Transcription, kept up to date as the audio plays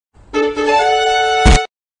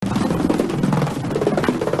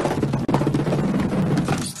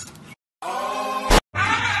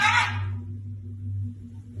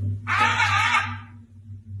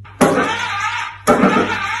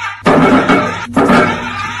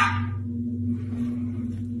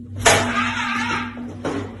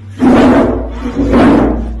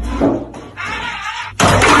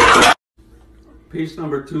Case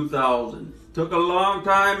number 2000. Took a long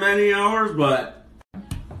time, many hours, but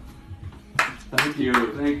thank you,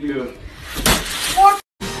 thank you. What?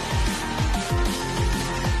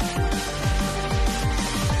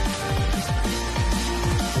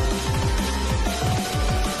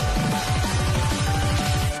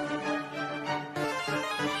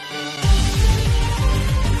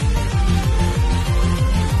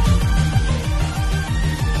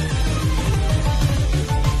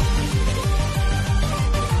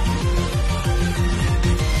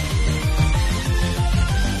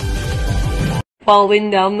 Falling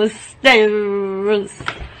down the stairs.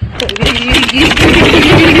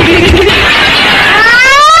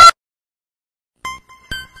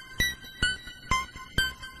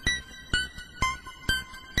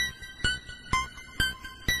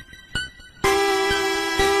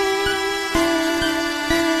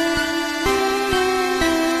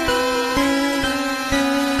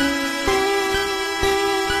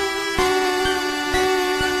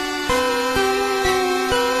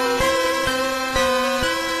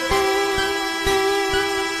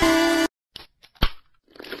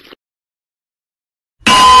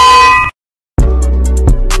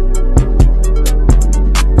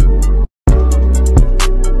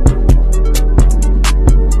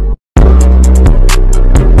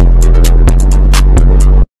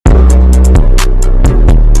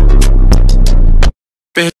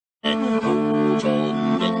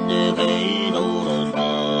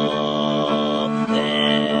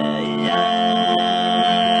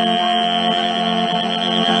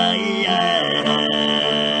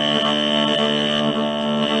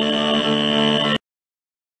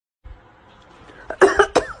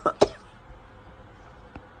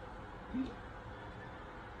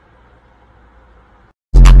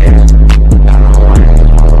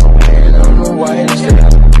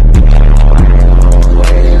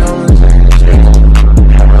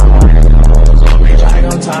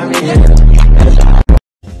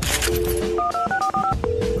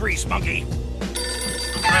 Grease monkey.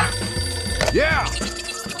 Yeah.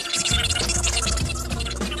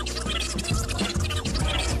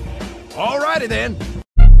 Alrighty then.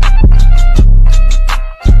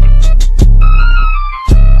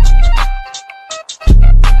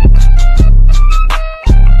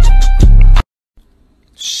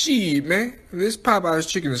 Shit, man. This Popeye's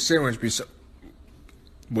chicken sandwich be so...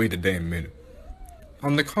 Wait a damn minute.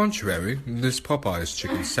 On the contrary, this Popeye's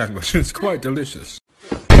chicken sandwich is quite delicious.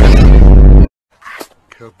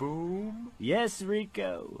 Kaboom. Yes,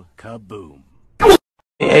 Rico. Kaboom.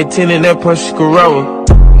 18 in that push Corolla.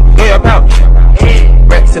 Go your pouch.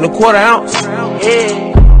 Racks in a quarter ounce.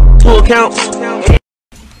 2 accounts.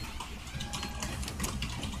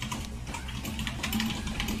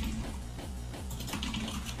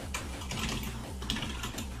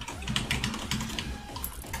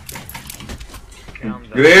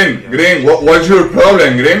 Green, what's your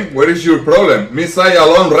problem, Green? What is your problem? Missile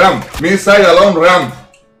alone ramp. Missile alone ramp.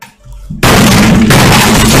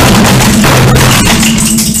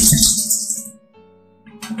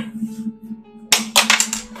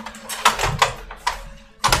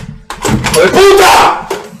 ¡Hijo de puta!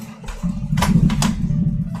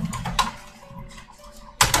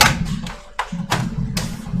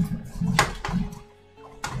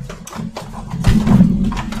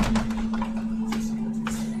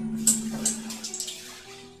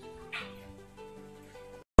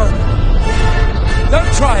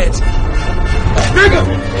 Don't try it. Nigga!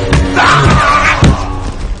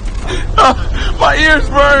 My ears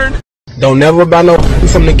burn. Don't never buy no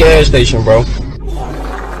from the gas station, bro.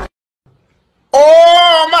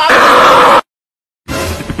 Oh my!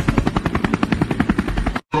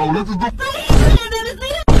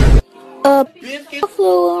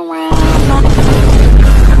 Flew around.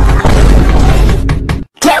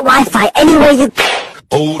 Get Wi-Fi anywhere you.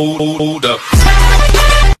 Hold up.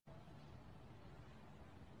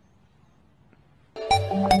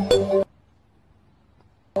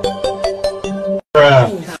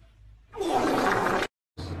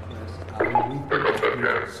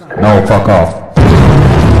 No, fuck off.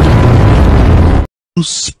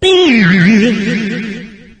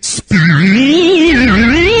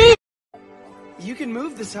 You can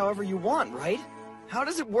move this however you want, right? How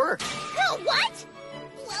does it work? Oh, what?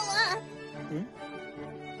 Well,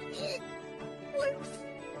 it works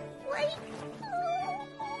like...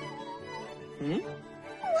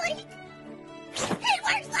 Like... It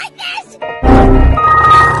works like this!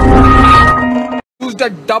 Use the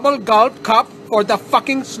double gulp cup for the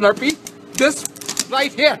fucking Slurpee. This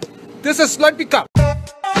right here. This is Slurpee cup.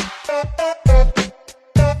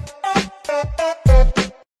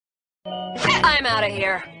 I'm out of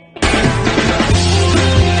here.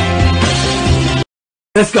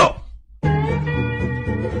 Let's go.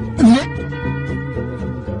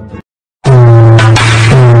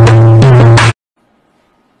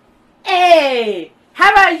 Hey,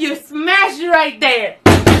 how about you smash right there?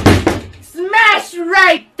 Smash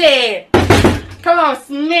right there! Come on,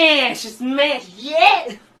 smash, smash,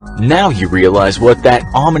 yeah! Now you realize what that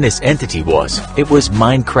ominous entity was. It was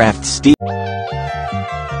Minecraft Steve.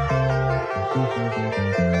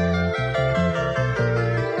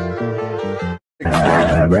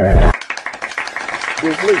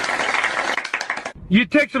 You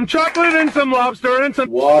take some chocolate and some lobster and some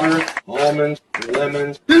water, almonds,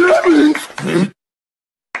 lemons.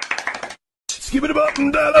 Skip it up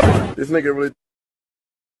and down up. This nigga really.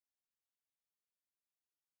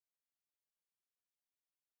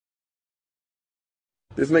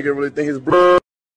 This nigga really think his bro.